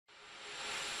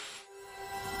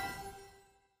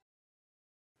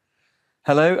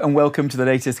Hello and welcome to the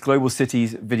latest Global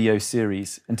Cities video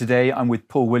series. And today I'm with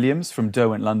Paul Williams from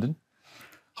Derwent London.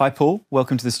 Hi Paul,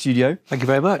 welcome to the studio. Thank you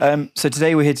very much. So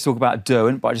today we're here to talk about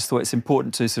Derwent, but I just thought it's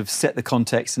important to sort of set the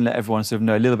context and let everyone sort of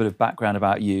know a little bit of background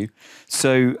about you.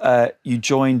 So you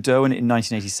joined Derwent in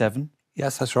 1987.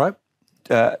 Yes, that's right.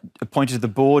 Appointed to the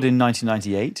board in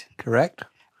 1998. Correct.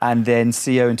 And then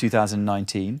CEO in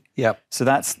 2019. Yep. So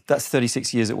that's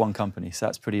 36 years at one company, so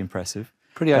that's pretty impressive.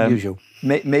 Pretty unusual.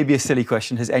 Maybe a silly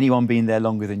question. Has anyone been there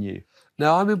longer than you?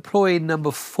 Now, I'm employee number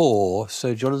 4.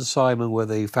 So John and Simon were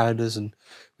the founders and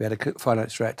we had a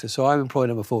finance director. So I'm employee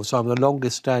number 4. So I'm the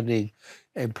longest standing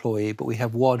employee, but we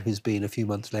have one who's been a few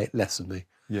months less than me.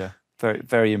 Yeah, very,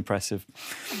 very impressive.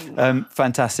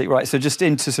 Fantastic. Right, so just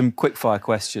into some quickfire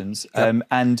questions. Yep.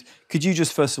 And could you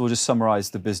just, first of all, just summarise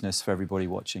the business for everybody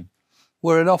watching?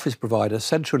 We're an office provider,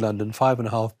 central London,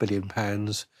 £5.5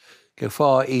 billion. Go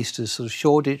far east as sort of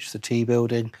Shoreditch, the T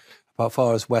building, about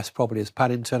far as west probably as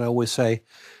Paddington. I always say,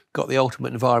 got the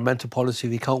ultimate environmental policy.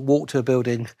 If you can't walk to a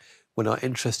building, we're not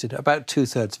interested. About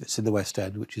 2/3 of it's in the West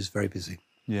End, which is very busy.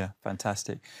 Yeah,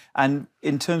 fantastic. And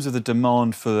in terms of the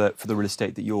demand for the real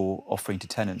estate that you're offering to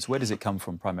tenants, where does it come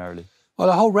from primarily? Well,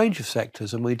 a whole range of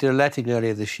sectors. And we did a letting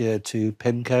earlier this year to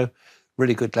PIMCO.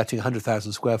 Really good letting,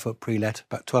 100,000 square foot pre-let,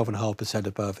 about 12.5%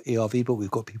 above ERV. But we've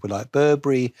got people like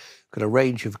Burberry, got a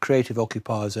range of creative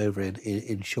occupiers over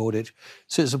in Shoreditch.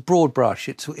 So it's a broad brush.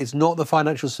 It's not the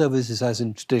financial services as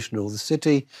in traditional the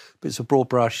city, but it's a broad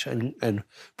brush and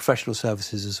professional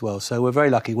services as well. So we're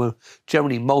very lucky. We're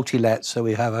generally multi-let, so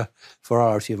we have a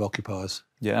variety of occupiers.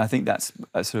 Yeah, and I think that's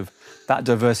sort of that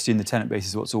diversity in the tenant base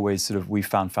is what's always sort of we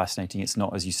found fascinating. It's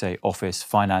not, as you say, office,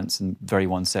 finance, and very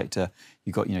one sector.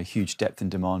 You've got huge depth and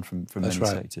demand from many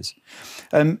sectors.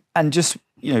 And just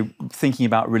thinking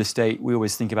about real estate, we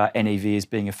always think about NAV as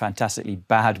being a fantastically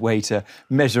bad way to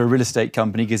measure a real estate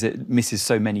company because it misses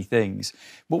so many things.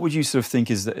 What would you sort of think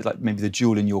is like maybe the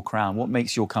jewel in your crown? What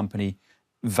makes your company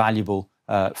valuable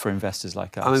for investors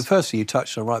like us? I mean, firstly, you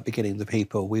touched on right at the beginning, the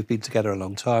people. We've been together a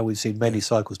long time. We've seen many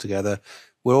cycles together.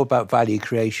 We're all about value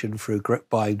creation through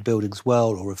buying buildings well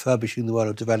or refurbishing them well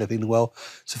or developing them well.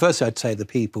 So first I'd say the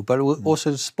people, but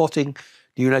also spotting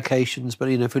new locations. But,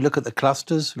 if we look at the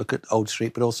clusters, look at Old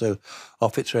Street, but also our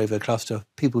Fitzrovia cluster,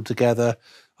 people together,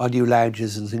 our new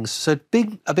lounges and things. So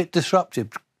being a bit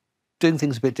disruptive, doing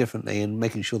things a bit differently and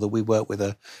making sure that we work with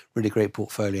a really great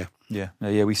portfolio. Yeah,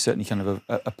 we certainly kind of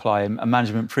apply a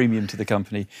management premium to the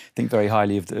company. Think very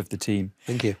highly of the team.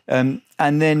 Thank you. And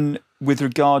then with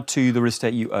regard to the real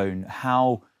estate you own,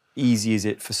 how easy is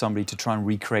it for somebody to try and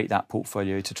recreate that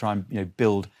portfolio, to try and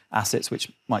build assets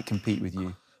which might compete with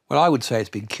you? Well, I would say it's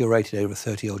been curated over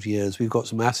 30-odd years. We've got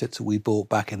some assets that we bought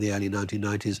back in the early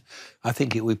 1990s. I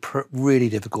think it would be really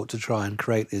difficult to try and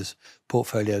create this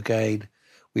portfolio again.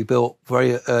 We built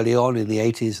very early on in the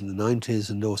 80s and the 90s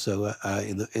and also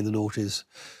in the noughties.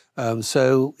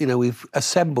 So, we've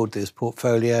assembled this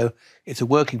portfolio. It's a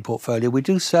working portfolio. We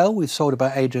do sell. We've sold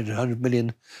about 800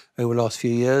 million over the last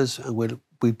few years, and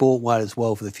we bought one as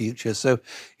well for the future. So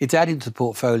it's adding to the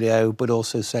portfolio, but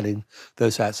also selling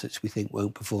those assets we think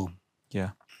won't perform. Yeah.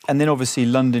 And then obviously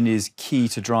London is key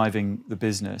to driving the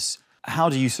business. How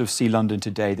do you sort of see London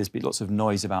today? There's been lots of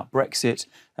noise about Brexit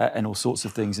and all sorts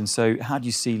of things. And so how do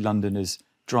you see London as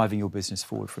driving your business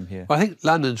forward from here? Well, I think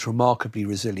London's remarkably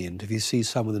resilient. If you see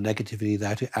some of the negativity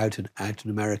out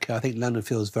in America, I think London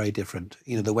feels very different.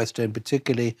 The West End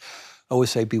particularly, I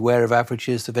always say beware of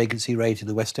averages. The vacancy rate in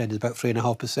the West End is about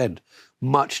 3.5%,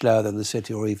 much lower than the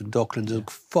city or even Docklands, and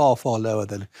far, far lower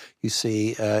than you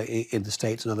see in the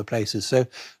States and other places. So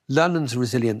London's a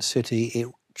resilient city. It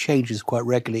changes quite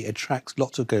regularly, attracts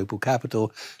lots of global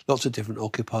capital, lots of different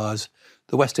occupiers.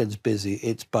 The West End's busy,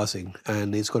 it's buzzing,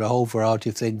 and it's got a whole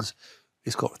variety of things.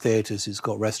 It's got theatres, it's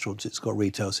got restaurants, it's got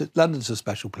retail. So London's a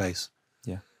special place.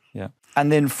 Yeah. And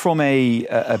then from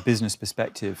a business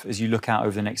perspective, as you look out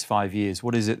over the next 5 years,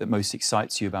 what is it that most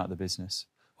excites you about the business?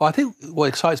 Well, I think what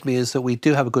excites me is that we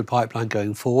do have a good pipeline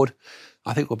going forward.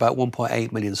 I think we're about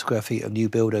 1.8 million square feet of new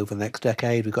build over the next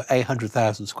decade. We've got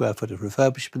 800,000 square foot of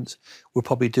refurbishments. We'll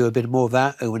probably do a bit more of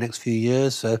that over the next few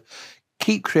years. So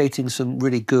keep creating some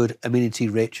really good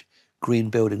amenity-rich green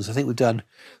buildings. I think we've done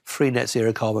 3 net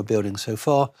zero carbon buildings so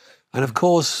far. And of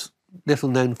course, little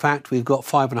known fact, we've got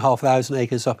 5,500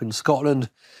 acres up in Scotland.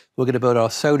 We're going to build our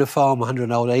solar farm,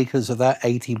 100 odd acres of that,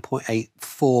 18.84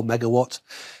 megawatts,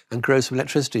 and grow some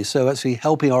electricity. So actually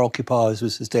helping our occupiers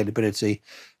with sustainability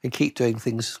and keep doing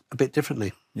things a bit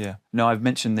differently. Yeah. No, I've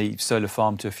mentioned the solar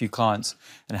farm to a few clients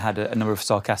and had a number of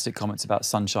sarcastic comments about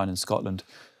sunshine in Scotland.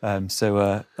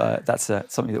 So that's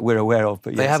something that we're aware of.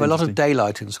 But yeah, they have a lot of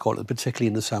daylight in Scotland, particularly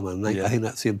in the summer, and I think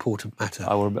that's the important matter.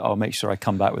 I'll make sure I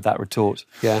come back with that retort.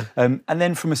 Yeah. And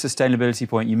then from a sustainability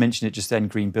point, you mentioned it just then,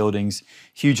 green buildings,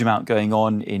 huge amount going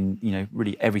on in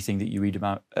really everything that you read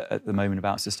about at the moment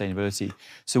about sustainability.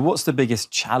 So what's the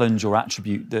biggest challenge or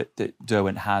attribute that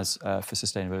Derwent has for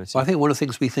sustainability? Well, I think one of the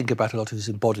things we think about a lot is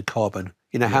embodied carbon.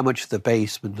 How much of the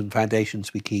basement and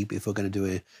foundations we keep if we're going to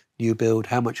do a new build,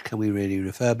 how much can we really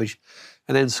refurbish?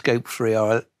 And then scope 3,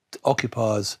 our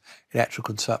occupiers, electrical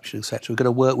consumption, etc. We're going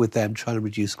to work with them trying to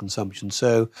reduce consumption.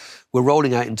 So we're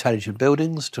rolling out intelligent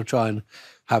buildings to try and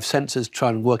have sensors, try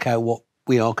and work out what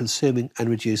we are consuming and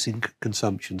reducing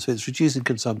consumption. So it's reducing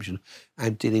consumption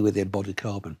and dealing with the embodied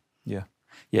carbon. Yeah.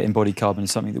 Yeah, embodied carbon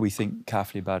is something that we think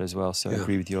carefully about as well, so I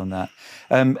agree with you on that.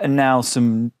 And now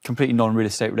some completely non-real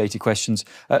estate related questions.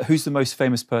 Who's the most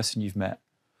famous person you've met?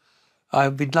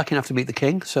 I've been lucky enough to meet the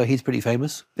King, so he's pretty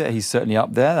famous. Yeah, he's certainly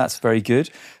up there. That's very good.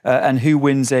 And who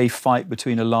wins a fight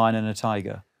between a lion and a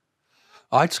tiger?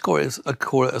 I'd call it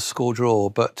a score draw,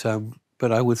 but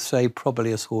I would say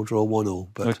probably a score draw 1-1.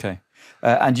 But okay.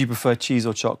 And do you prefer cheese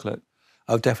or chocolate?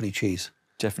 Oh, definitely cheese.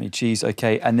 Definitely cheese.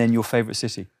 Okay. And then your favourite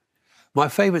city? My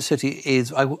favourite city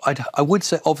is, I would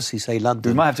say, obviously say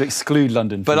London. We might have to exclude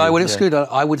London. But I would exclude,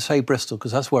 I would say Bristol,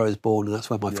 because that's where I was born and that's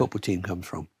where my football team comes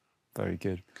from. Very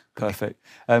good. Perfect.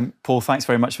 Paul, thanks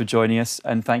very much for joining us,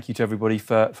 and thank you to everybody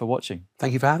for watching.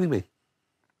 Thank you for having me.